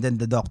 And then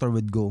the doctor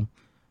would go,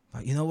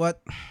 you know what?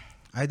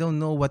 I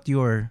don't know what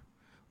your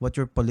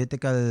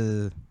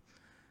political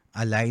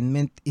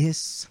alignment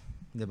is,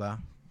 'di ba?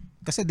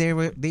 Kasi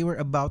they were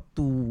about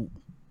to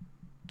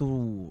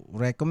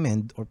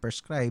recommend or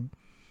prescribe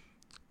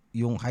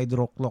yung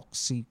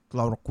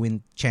hydroxychloroquine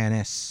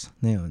chanes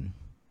na yun.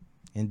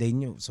 And they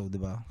knew. So, di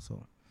ba?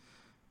 So,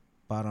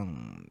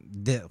 parang,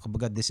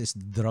 kumbaga, this is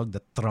the drug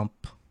that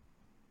Trump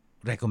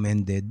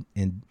recommended.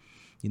 And,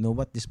 you know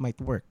what? This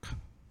might work.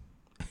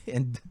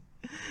 And,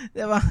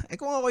 di ba?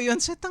 Kung ako yun,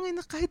 tangin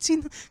na kahit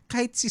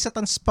si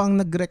Satan Spang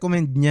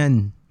nag-recommend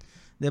niyan.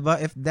 Di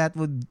ba? If that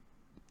would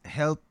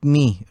help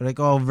me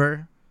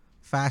recover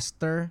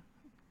faster,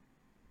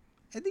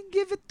 they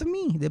give it to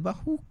me, 'di ba?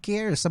 Who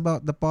cares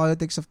about the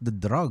politics of the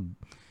drug?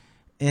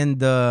 And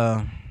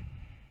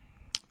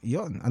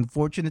yun,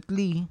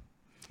 unfortunately,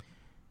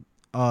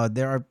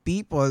 there are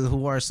people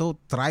who are so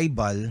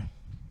tribal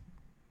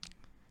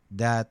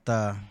that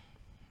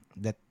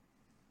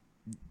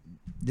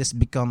this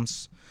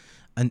becomes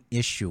an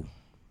issue.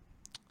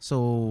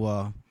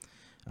 So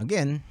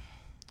again,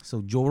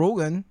 Joe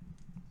Rogan,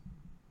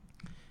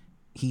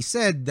 he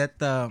said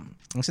that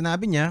ang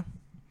sinabi niya,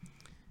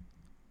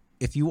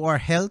 if you are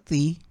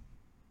healthy,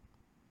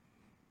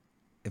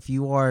 if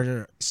you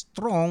are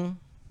strong,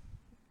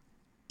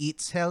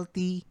 eats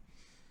healthy,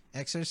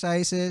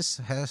 exercises,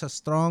 has a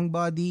strong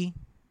body,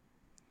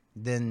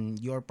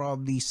 then you're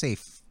probably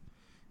safe,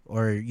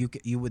 or you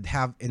would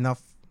have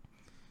enough.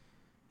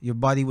 Your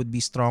body would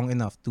be strong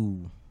enough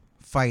to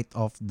fight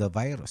off the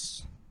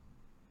virus.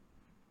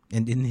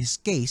 And in his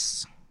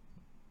case,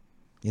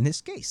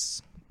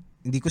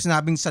 hindi ko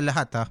sinabing sa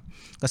lahat ha,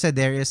 kasi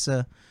there is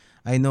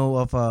I know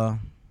of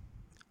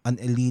an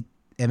elite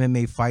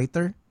MMA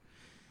fighter.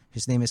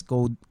 His name is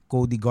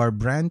Cody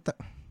Garbrandt.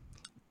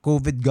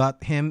 COVID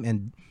got him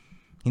and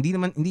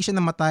hindi siya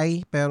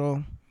namatay,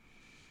 pero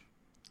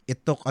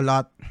it took a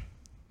lot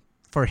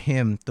for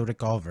him to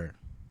recover.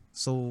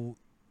 So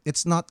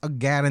it's not a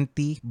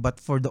guarantee, but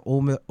for the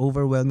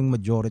overwhelming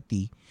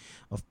majority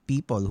of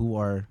people who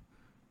are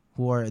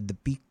at the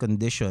peak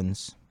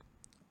conditions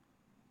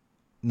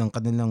ng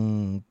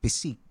kanilang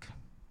physique,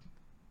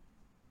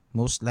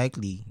 most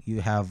likely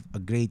you have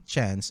a great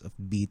chance of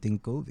beating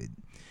COVID.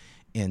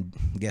 And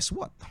guess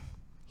what?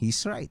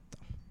 He's right.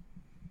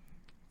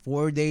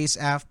 4 days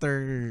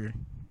after,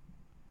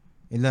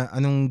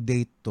 anong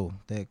date to?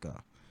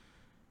 Teka.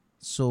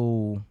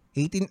 So,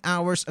 18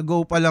 hours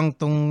ago pa lang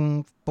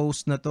tong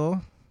post na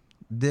to.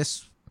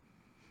 This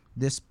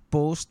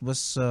post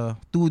was 2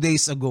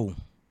 days ago.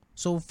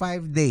 So,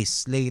 5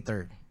 days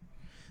later.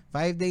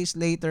 5 days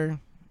later,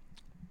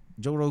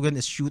 Joe Rogan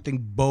is shooting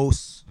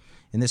bows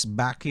in his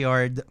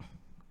backyard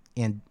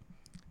and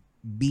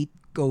beat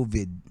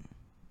COVID.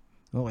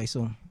 Okay,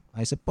 so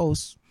I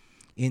suppose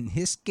in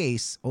his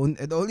case, and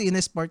only in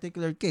this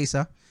particular case,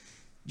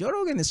 Joe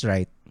Rogan is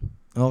right.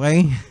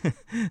 Okay?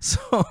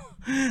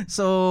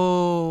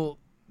 so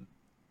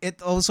it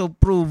also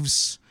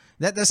proves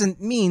that doesn't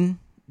mean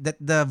that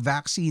the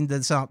vaccine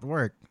does not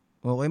work.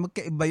 Okay,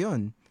 magkaiba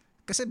yun.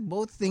 Kasi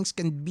both things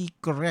can be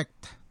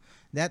correct.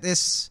 That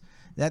is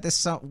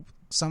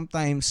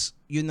sometimes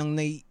yun ang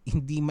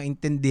hindi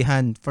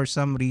maintindihan for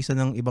some reason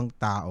ng ibang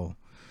tao,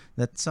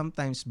 that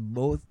sometimes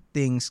both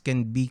things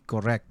can be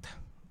correct,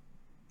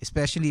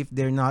 especially if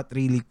they're not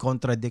really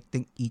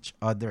contradicting each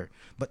other.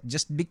 But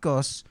just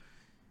because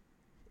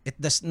it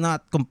does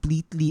not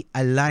completely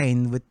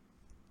align with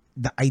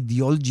the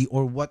ideology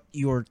or what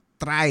your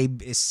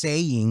tribe is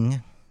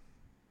saying,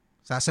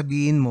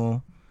 sasabihin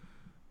mo,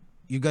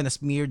 you're gonna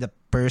smear the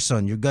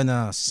person, you're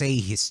gonna say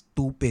he's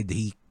stupid,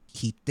 he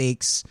he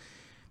takes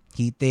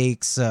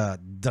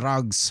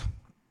drugs,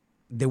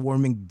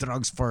 deworming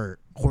drugs for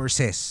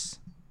horses.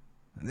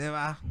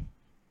 Diba?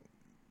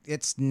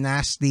 It's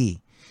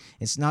nasty.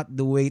 It's not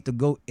the way to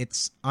go.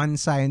 It's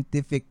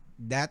unscientific.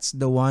 That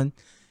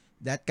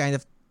kind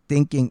of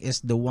thinking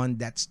is the one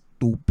that's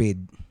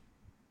stupid.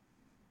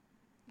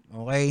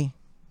 Okay?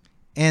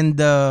 And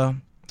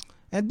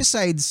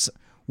besides,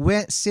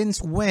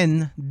 since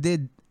when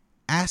did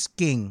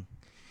asking,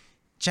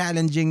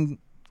 challenging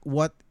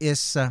what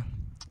is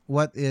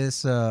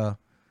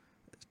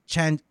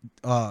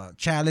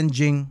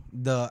challenging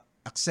the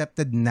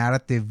accepted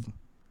narrative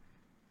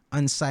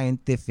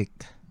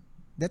unscientific?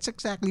 That's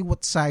exactly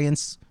what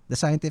the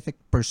scientific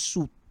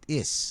pursuit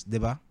is, 'di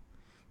ba?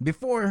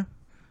 Before,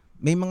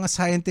 may mga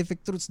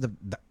scientific truths, the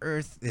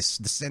earth is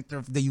the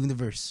center of the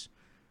universe,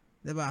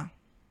 'di ba?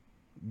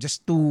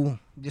 Just to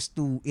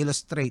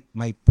illustrate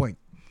my point.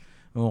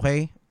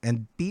 Okay?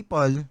 And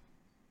people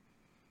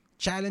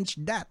challenge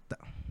that.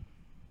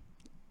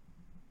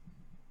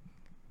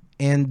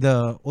 And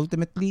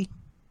ultimately,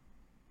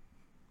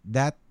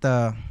 that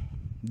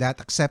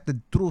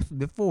accepted truth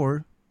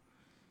before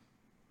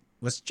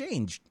was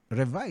changed,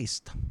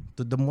 revised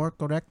to the more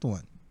correct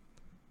one.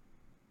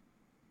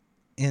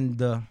 And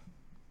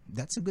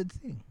that's a good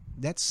thing.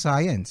 That's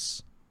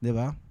science, 'di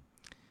ba?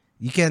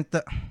 You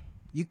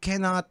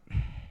cannot,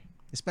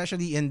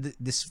 especially in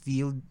this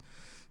field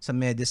sa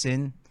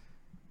medicine,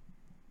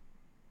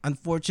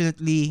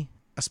 unfortunately,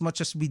 as much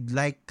as we'd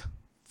like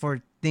for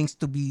things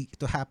to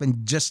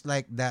happen just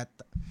like that,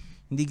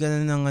 hindi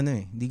ganun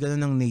hindi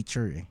ganun ng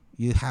nature eh.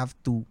 You have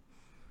to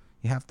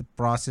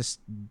process.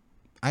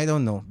 I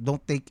don't know.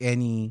 Don't take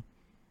any.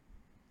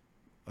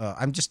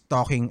 I'm just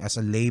talking as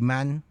a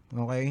layman,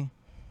 okay?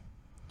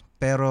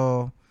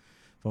 Pero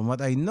from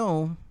what I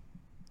know,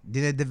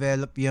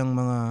 dinedevelop yung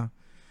mga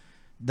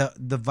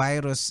the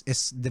virus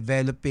is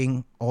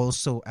developing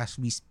also as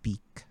we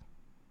speak.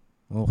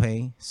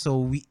 Okay?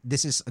 So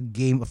this is a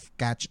game of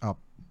catch up.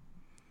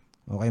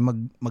 Okay,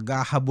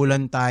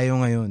 maghahabulan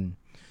tayo ngayon.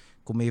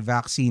 Kung may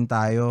vaccine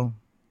tayo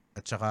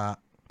at saka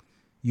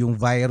yung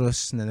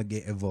virus na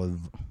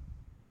nag-e-evolve.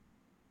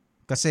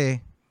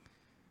 Kasi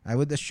I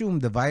would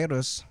assume the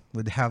virus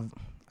would have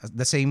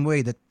the same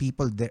way that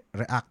people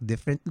react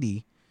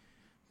differently,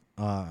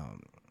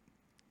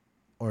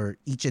 or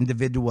each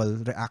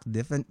individual react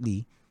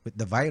differently with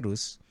the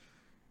virus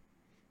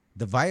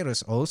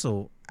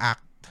also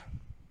act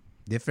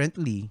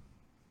differently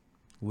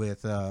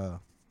with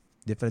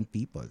different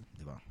people,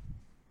 diba?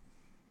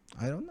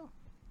 I don't know.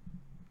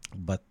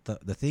 But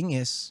the thing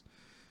is,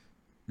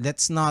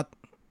 let's not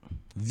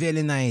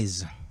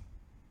villainize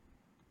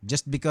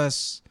just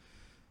because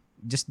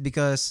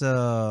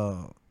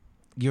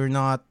you're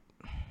not,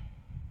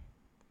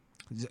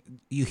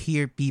 you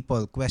hear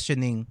people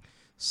questioning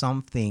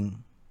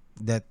something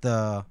that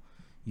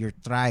your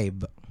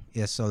tribe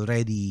is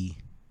already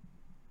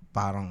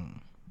parang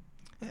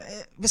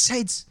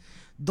besides,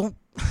 wag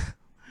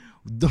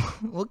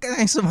ka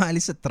na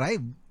sumali sa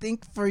tribe.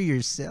 Think for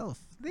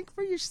yourself.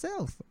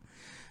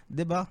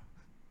 'Di ba?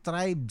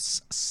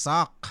 Tribes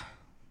suck.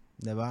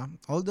 'Di ba?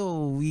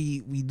 Although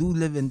we do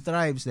live in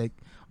tribes, like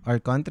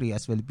our country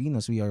as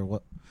Filipinos, we are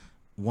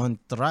one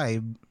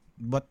tribe,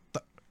 but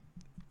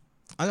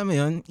alam mo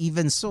yun,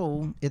 even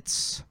so,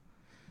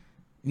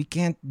 we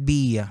can't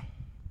be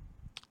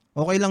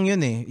okay lang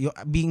yun eh, yung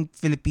being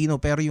Filipino,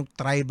 pero yung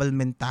tribal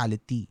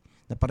mentality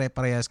na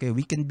pare-parehas kayo.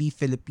 We can be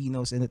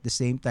Filipinos and at the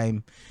same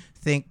time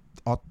think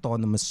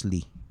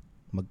autonomously.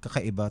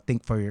 Magkakaiba,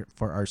 think for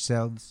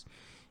ourselves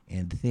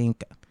and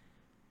think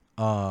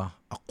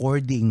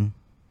according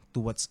to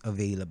what's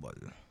available.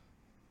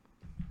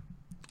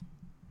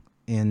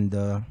 And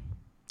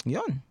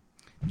yun,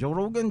 Joe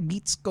Rogan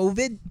beats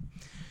COVID.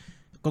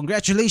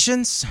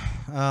 Congratulations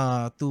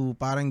to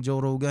parang Joe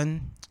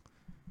Rogan.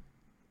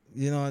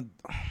 You know,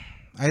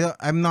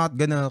 I'm not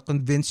gonna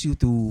convince you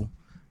to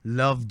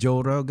love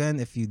Joe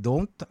Rogan if you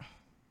don't.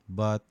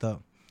 But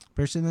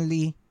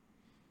personally,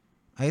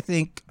 I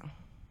think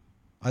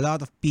a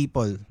lot of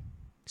people,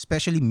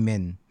 especially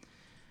men,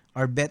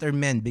 are better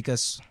men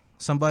because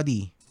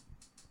somebody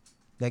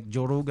like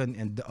Joe Rogan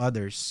and the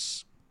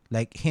others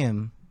like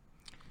him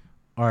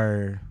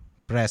are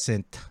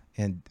present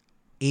and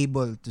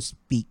able to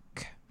speak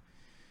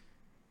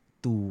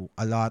to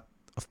a lot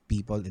of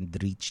people and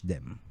reach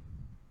them.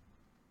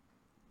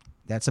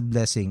 That's a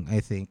blessing, I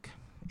think.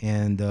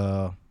 And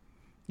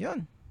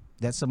yun,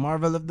 that's a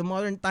marvel of the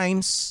modern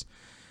times.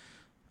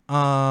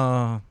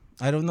 I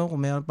don't know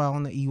kung meron pa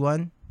akong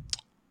naiwan.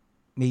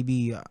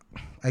 Maybe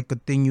I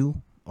continue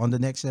on the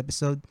next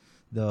episode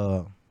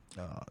the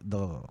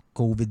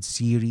COVID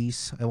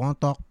series. I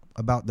want to talk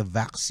about the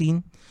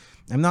vaccine.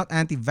 I'm not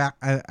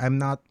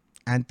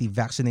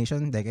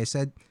anti-vaccination. Like I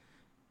said,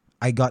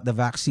 I got the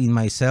vaccine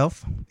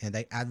myself and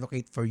I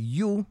advocate for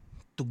you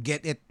to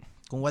get it.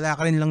 Kung wala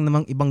ka rin lang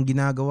namang ibang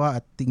ginagawa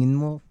at tingin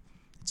mo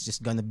it's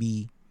just gonna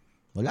be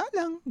wala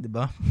lang, 'di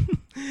ba?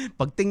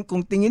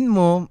 Kung tingin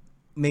mo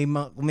may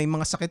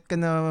mga sakit ka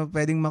na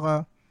pwedeng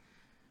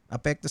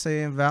apekto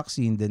sa'yo yung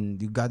vaccine,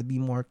 then you gotta be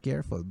more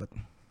careful. But,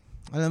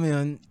 alam mo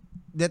yun,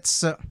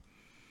 let's, uh,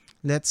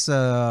 let's,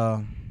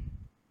 uh,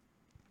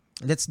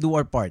 let's do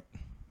our part.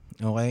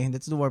 Okay?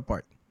 Let's do our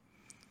part.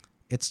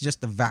 It's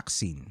just a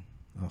vaccine.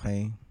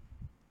 Okay?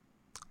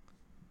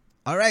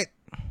 Alright.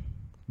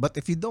 But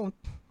if you don't,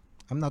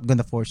 I'm not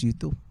gonna force you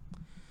to.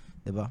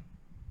 Diba?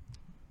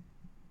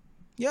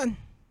 Yan.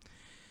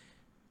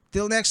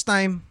 Till next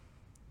time.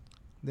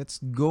 Let's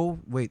go.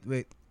 Wait.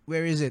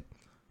 Where is it?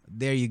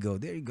 There you go.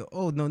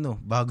 Oh, no.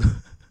 Bago.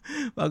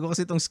 Bago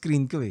kasi itong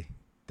screen ko eh.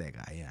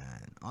 Teka,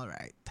 ayan.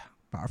 Alright.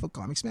 Powerful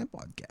Comics Man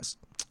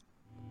Podcast.